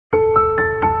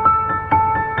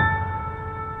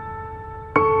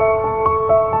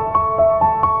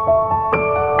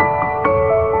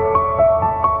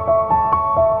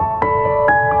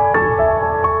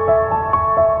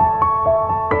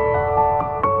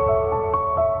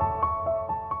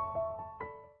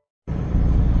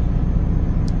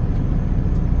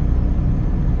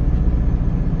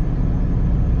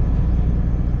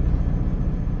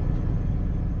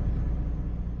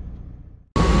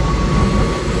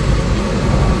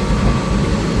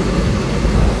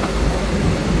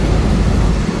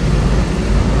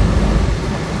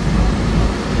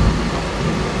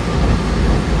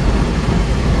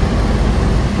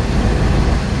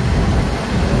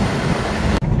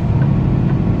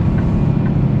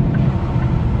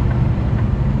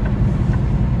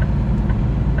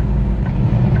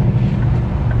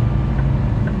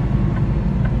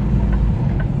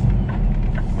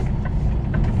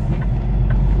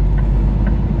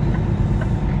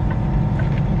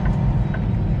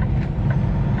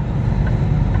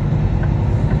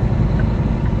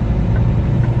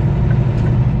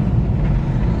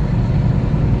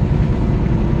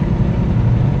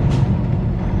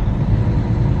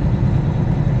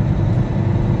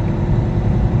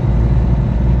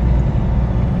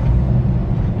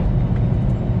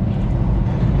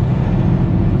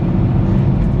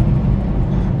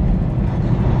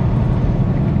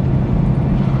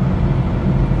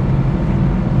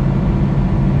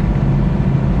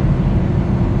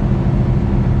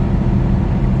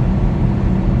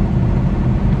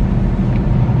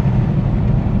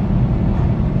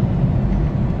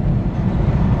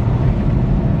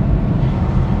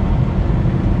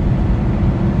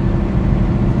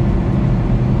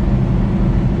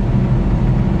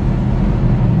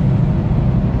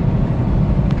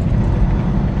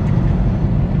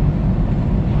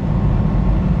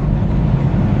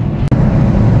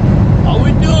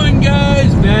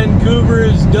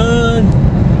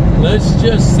let's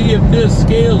just see if this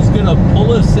scale's gonna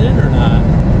pull us in or not.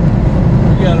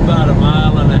 We got about 1.5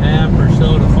 miles or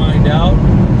so to find out.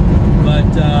 But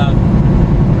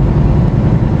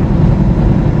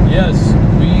yes,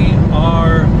 we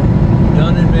are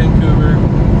done in Vancouver.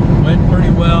 Went pretty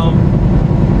well.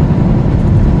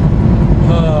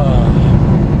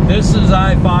 This is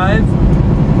I-5.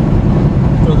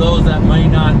 For those that might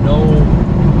not know,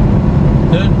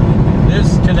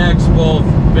 this connects both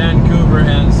Vancouver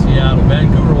and Seattle.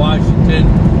 Vancouver, Washington,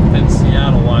 and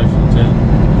Seattle, Washington.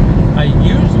 I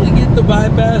usually get the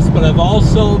bypass, but I've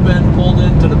also been pulled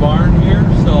into the barn here,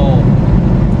 so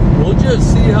we'll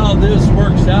just see how this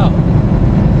works out.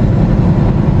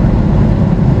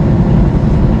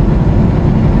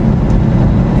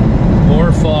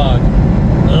 More fog.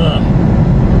 Ugh.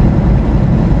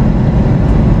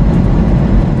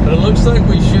 But it looks like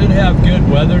we should have good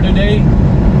weather today.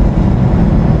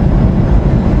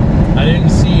 I didn't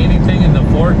see anything in the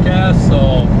forecast,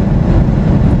 so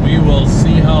we will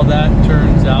see how that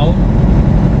turns out.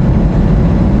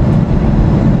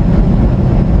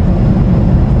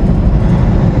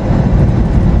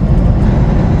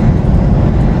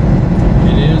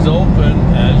 It is open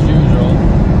as usual.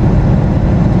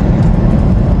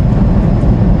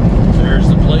 There's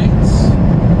the plates.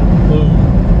 Boom.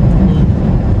 Boom.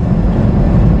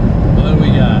 What do we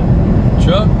got?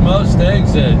 Truck must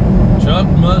exit. Truck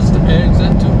must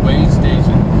exit to way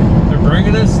station. They're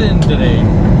bringing us in today.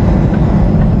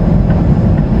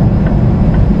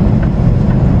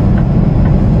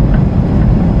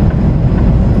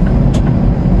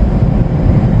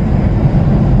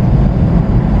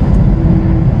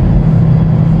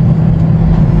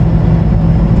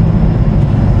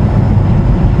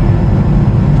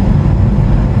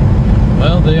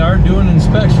 Well, they are doing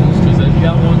inspections because they've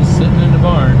got one sitting in the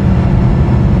barn.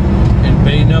 In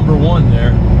bay number 1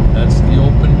 there. That's the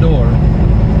open door.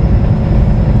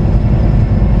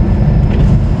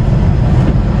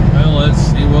 Well, let's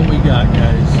see what we got,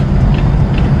 guys.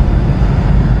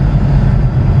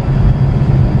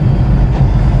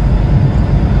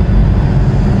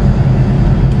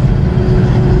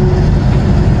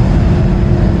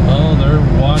 Oh, they're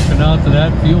walking out to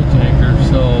that fuel tanker,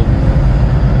 so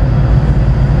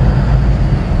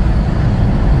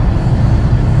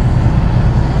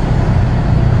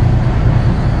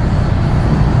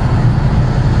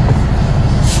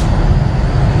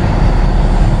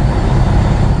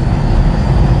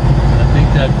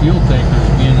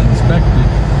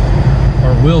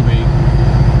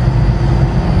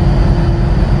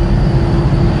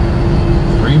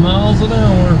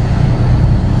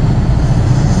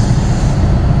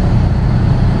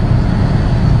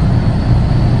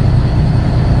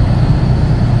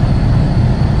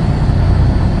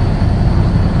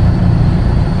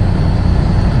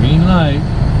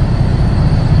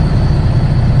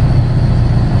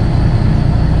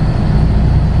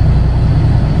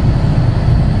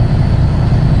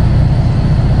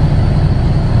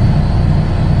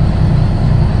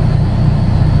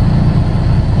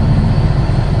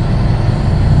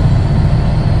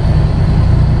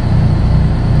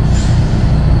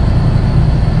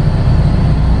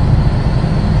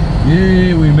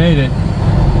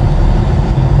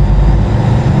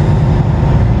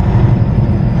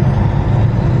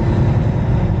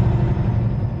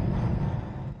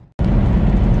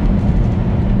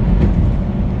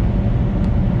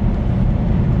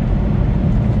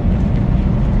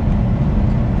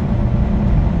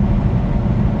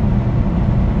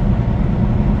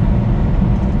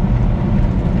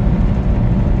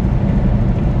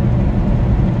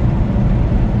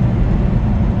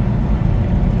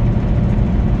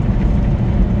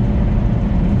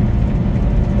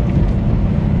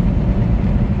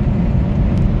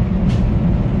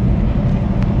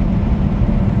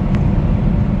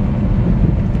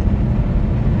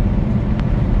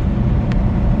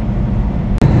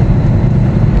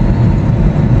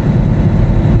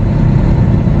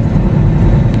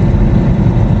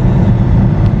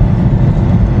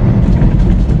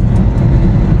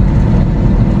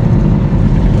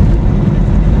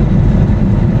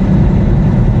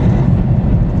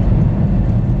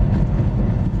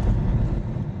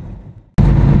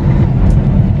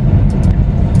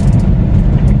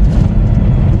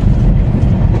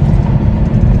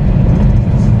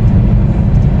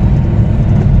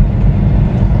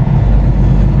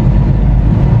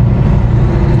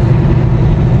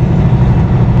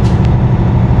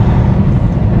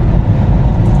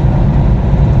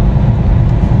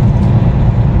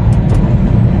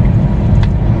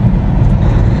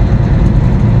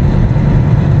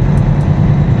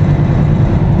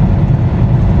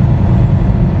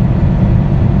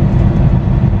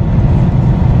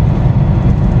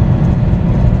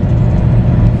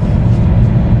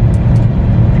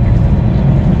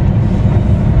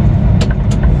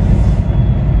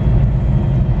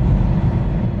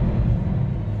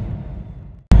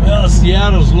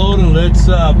Seattle's loaded. Let's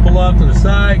pull off to the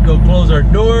side, go close our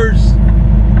doors.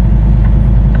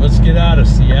 Let's get out of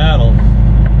Seattle.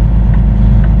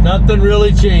 Nothing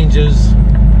really changes.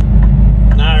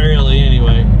 Not really,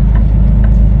 anyway.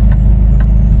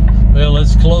 Well,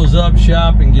 let's close up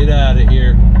shop and get out of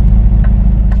here.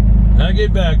 I'll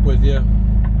get back with you.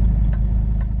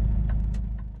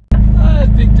 I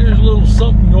think there's a little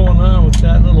something going on with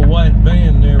that little white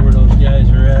van there where those guys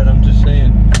are at. I'm just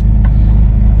saying.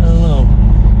 I don't know.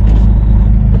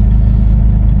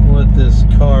 We'll let this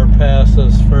car pass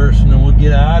us first and then we'll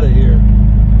get out of here.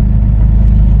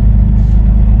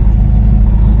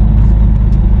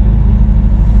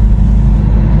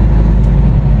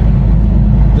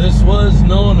 This was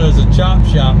known as a chop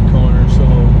shop corner, so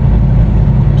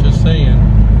just saying.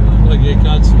 It looks like it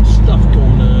got some stuff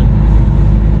going on.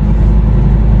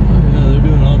 Oh yeah, they're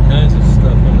doing all kinds of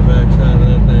stuff on the back side of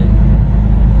that thing.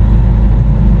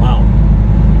 Wow.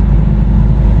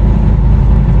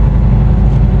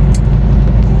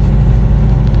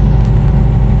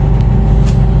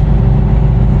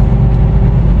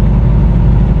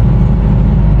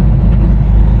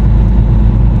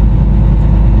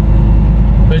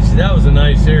 Bet you that was a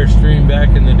nice Airstream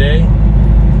back in the day.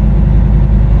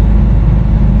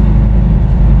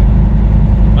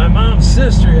 My mom's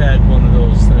sister had one of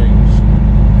those things.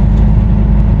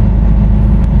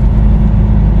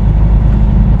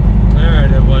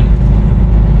 Alright, everyone.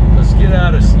 Let's get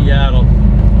out of Seattle.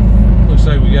 Looks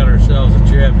like we got ourselves a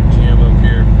traffic jam up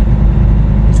here.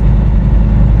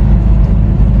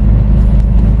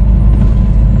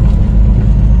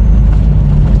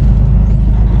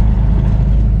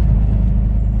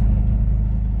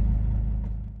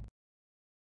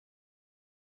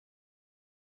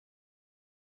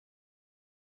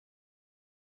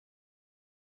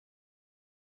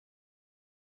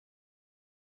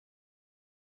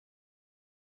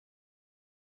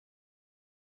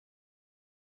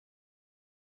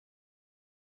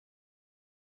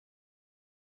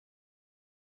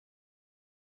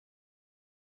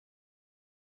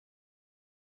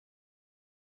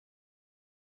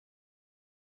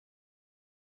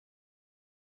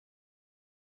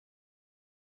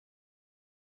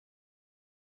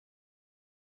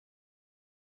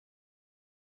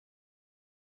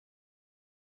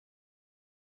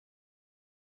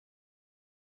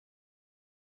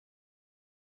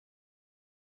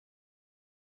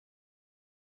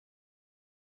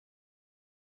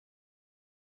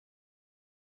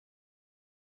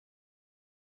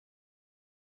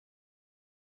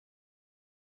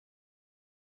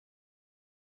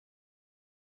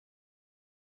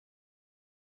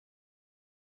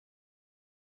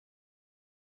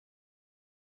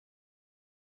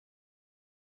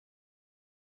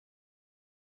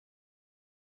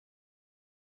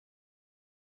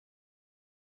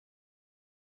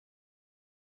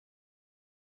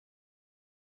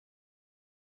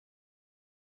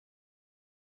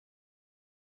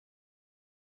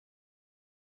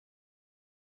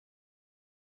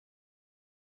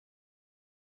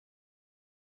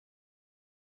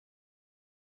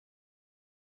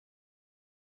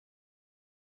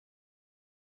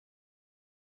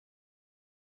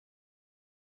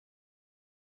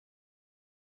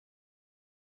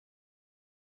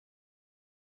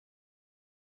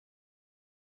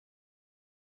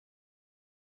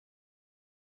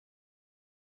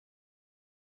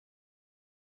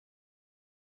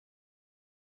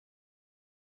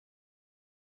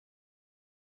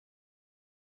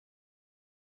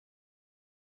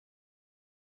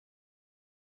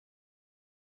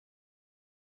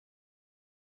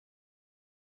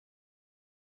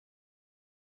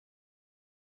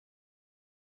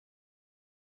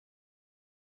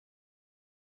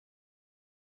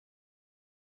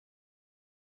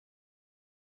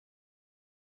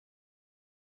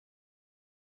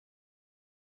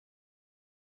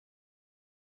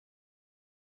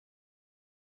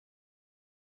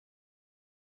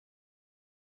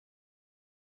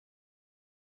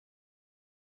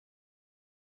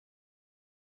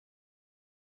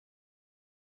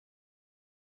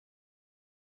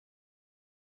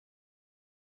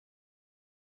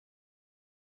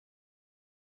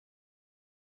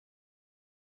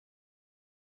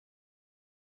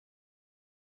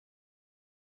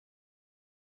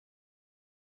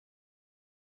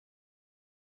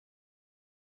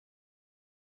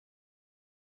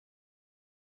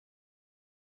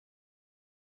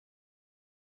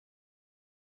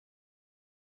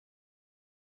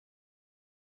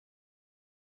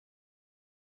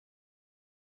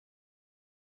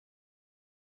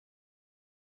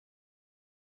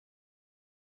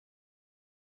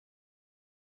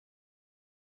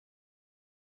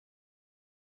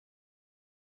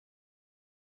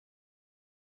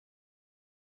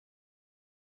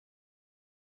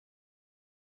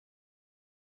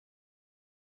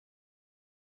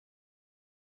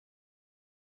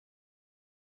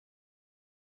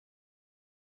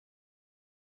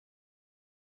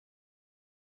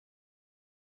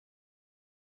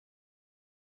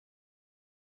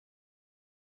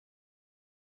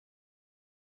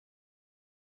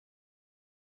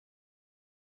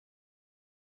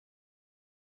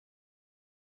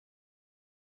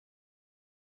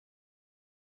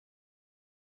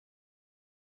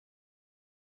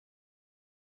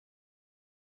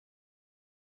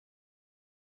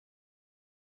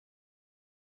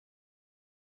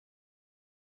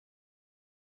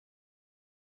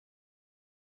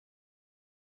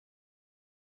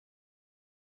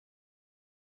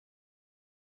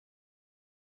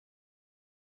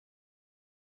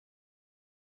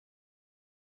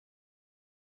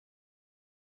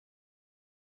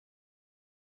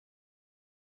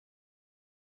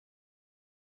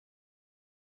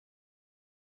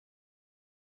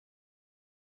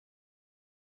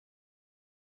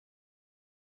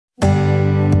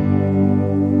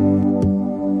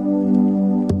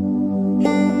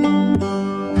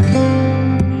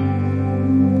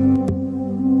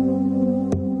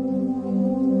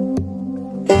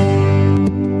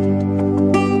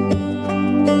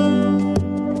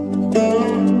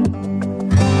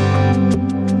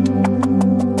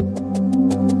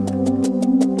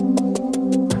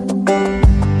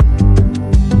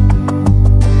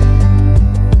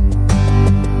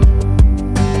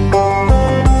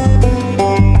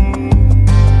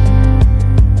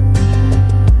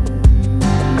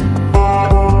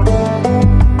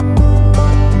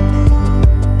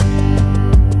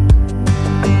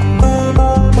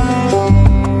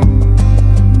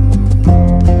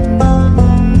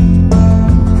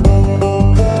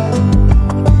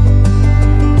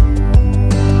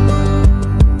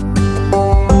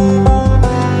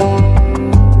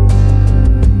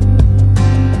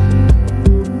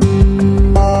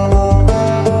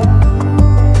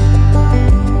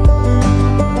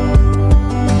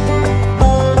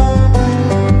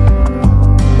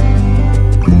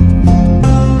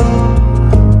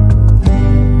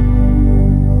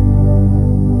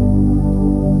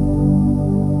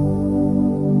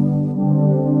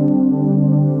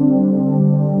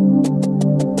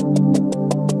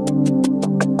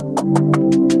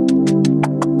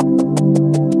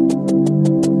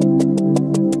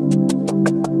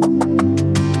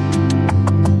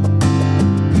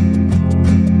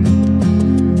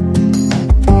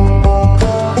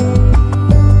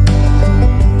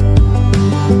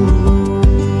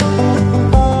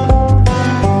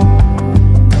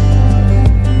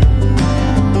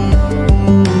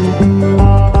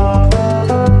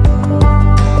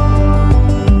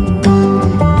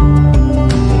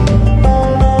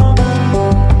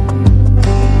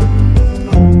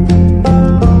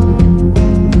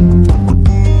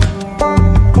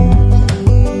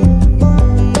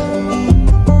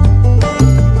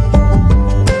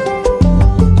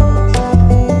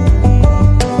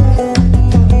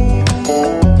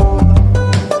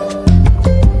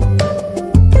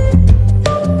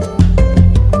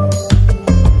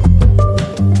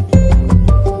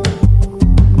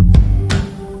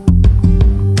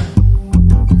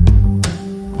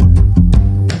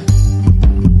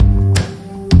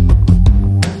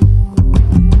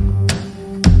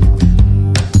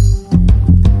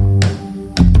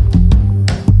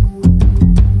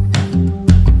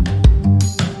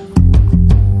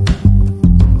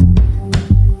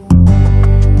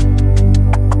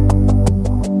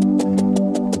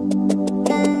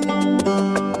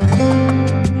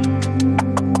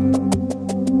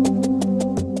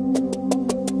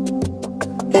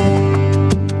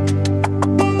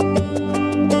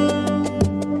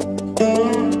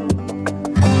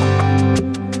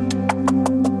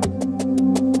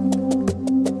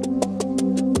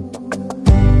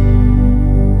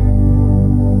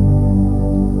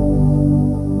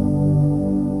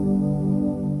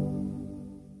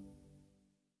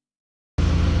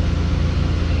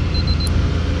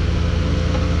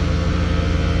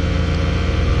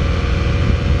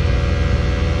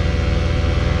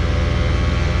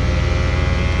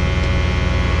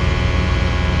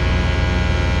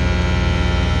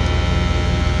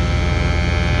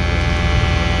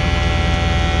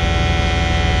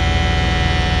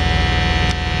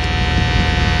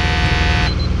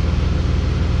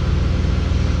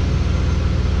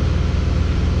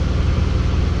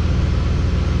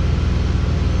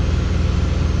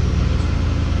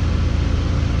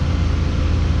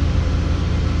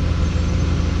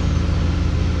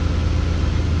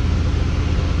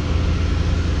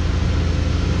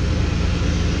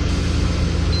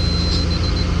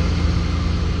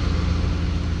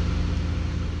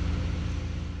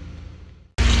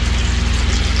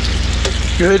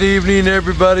 Good evening,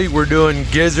 everybody. We're doing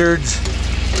gizzards,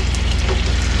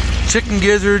 chicken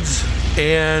gizzards,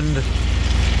 and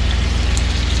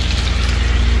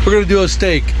we're gonna do a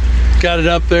steak. Got it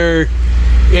up there.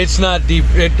 It's not deep.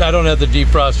 I don't have the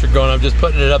defroster going. I'm just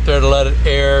putting it up there to let it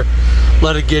air,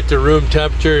 let it get to room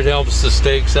temperature. It helps the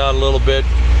steaks out a little bit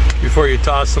before you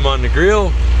toss them on the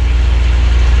grill.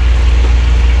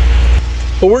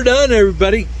 But we're done,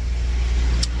 everybody.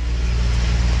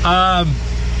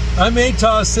 I may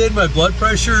toss in my blood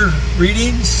pressure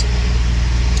readings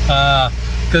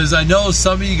because I know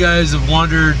some of you guys have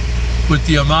wondered with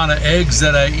the amount of eggs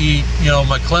that I eat, you know,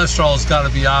 my cholesterol has got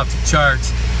to be off the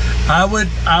charts. I would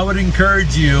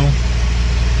encourage you,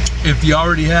 if you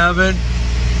already haven't,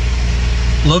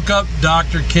 look up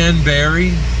Dr. Ken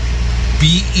Berry,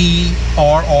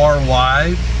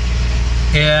 B-E-R-R-Y,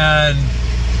 and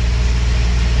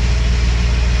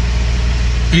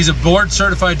he's a board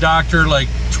certified doctor, like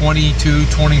 22,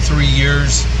 23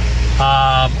 years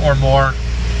or more.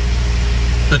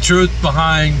 The truth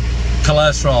behind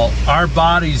cholesterol: our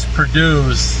bodies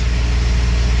produce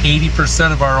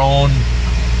 80% of our own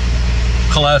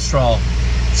cholesterol.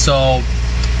 So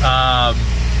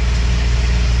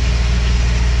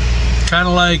kind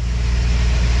of like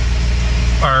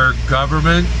our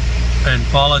government and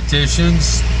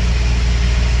politicians,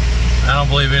 I don't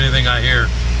believe anything I hear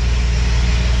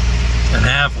and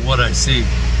half of what I see.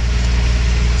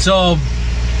 So,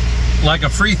 like a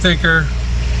free thinker,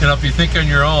 you know, if you think on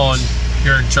your own,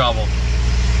 you're in trouble,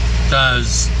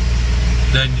 because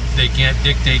then they can't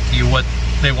dictate to you what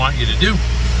they want you to do.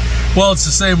 Well, it's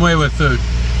the same way with food.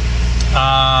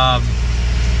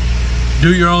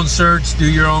 Do your own search, do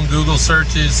your own Google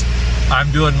searches.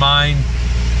 I'm doing mine.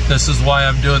 This is why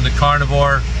I'm doing the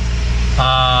carnivore.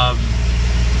 That's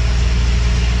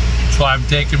why I'm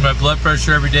taking my blood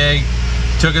pressure every day.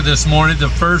 Took it this morning. The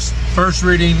first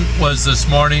reading was this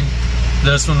morning.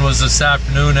 This one was this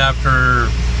afternoon after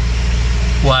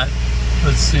what?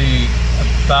 Let's see,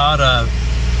 about a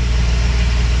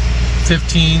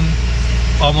 15,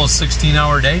 almost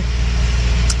 16-hour day.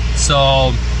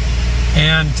 So,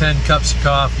 and 10 cups of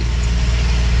coffee.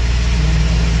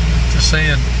 Just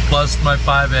saying, plus my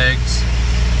 5 eggs.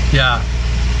 Yeah.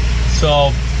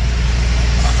 So,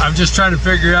 I'm just trying to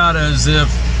figure out as if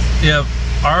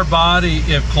our body,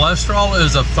 if cholesterol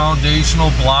is a foundational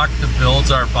block that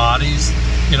builds our bodies,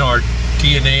 you know, our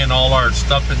DNA and all our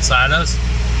stuff inside us,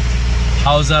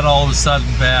 how is that all of a sudden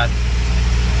bad?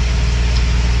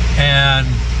 And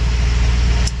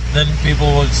then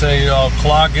people would say, oh,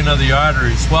 clogging of the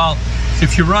arteries. Well,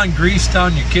 if you run grease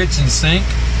down your kitchen sink,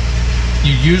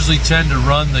 you usually tend to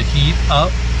run the heat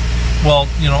up. Well,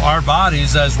 you know, our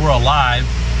bodies, as we're alive,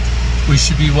 we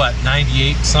should be what,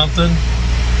 98 something,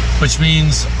 which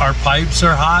means our pipes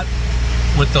are hot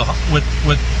with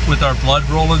our blood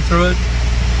rolling through it.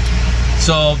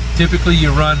 So typically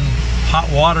you run hot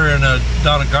water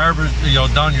down a garbage, you know,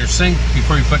 down your sink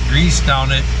before you put grease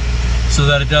down it, so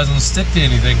that it doesn't stick to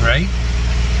anything, right?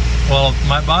 Well,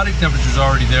 my body temperature's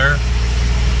already there.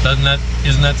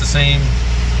 Isn't that the same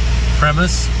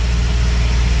premise?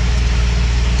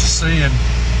 Just saying.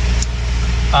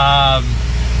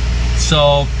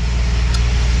 So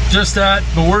just that,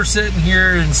 but we're sitting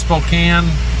here in Spokane,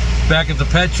 back at the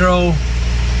Petro,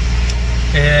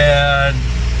 and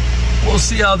we'll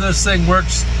see how this thing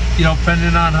works, you know,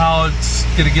 depending on how it's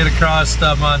gonna get across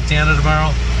Montana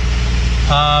tomorrow.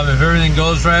 If everything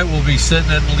goes right, we'll be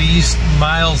sitting at least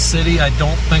Miles City. I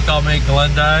don't think I'll make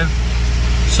Glendive,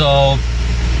 so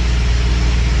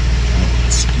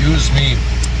excuse me.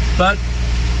 But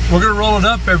we're gonna roll it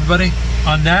up, everybody.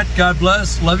 On that, God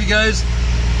bless. Love you guys.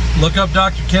 Look up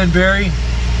Dr. Ken Berry.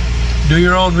 Do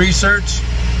your own research.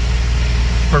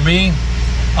 For me,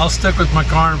 I'll stick with my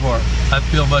carnivore. I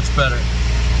feel much better.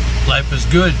 Life is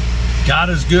good.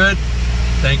 God is good.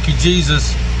 Thank you,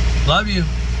 Jesus. Love you.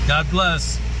 God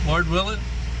bless. Lord willing,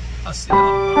 I'll see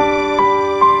you.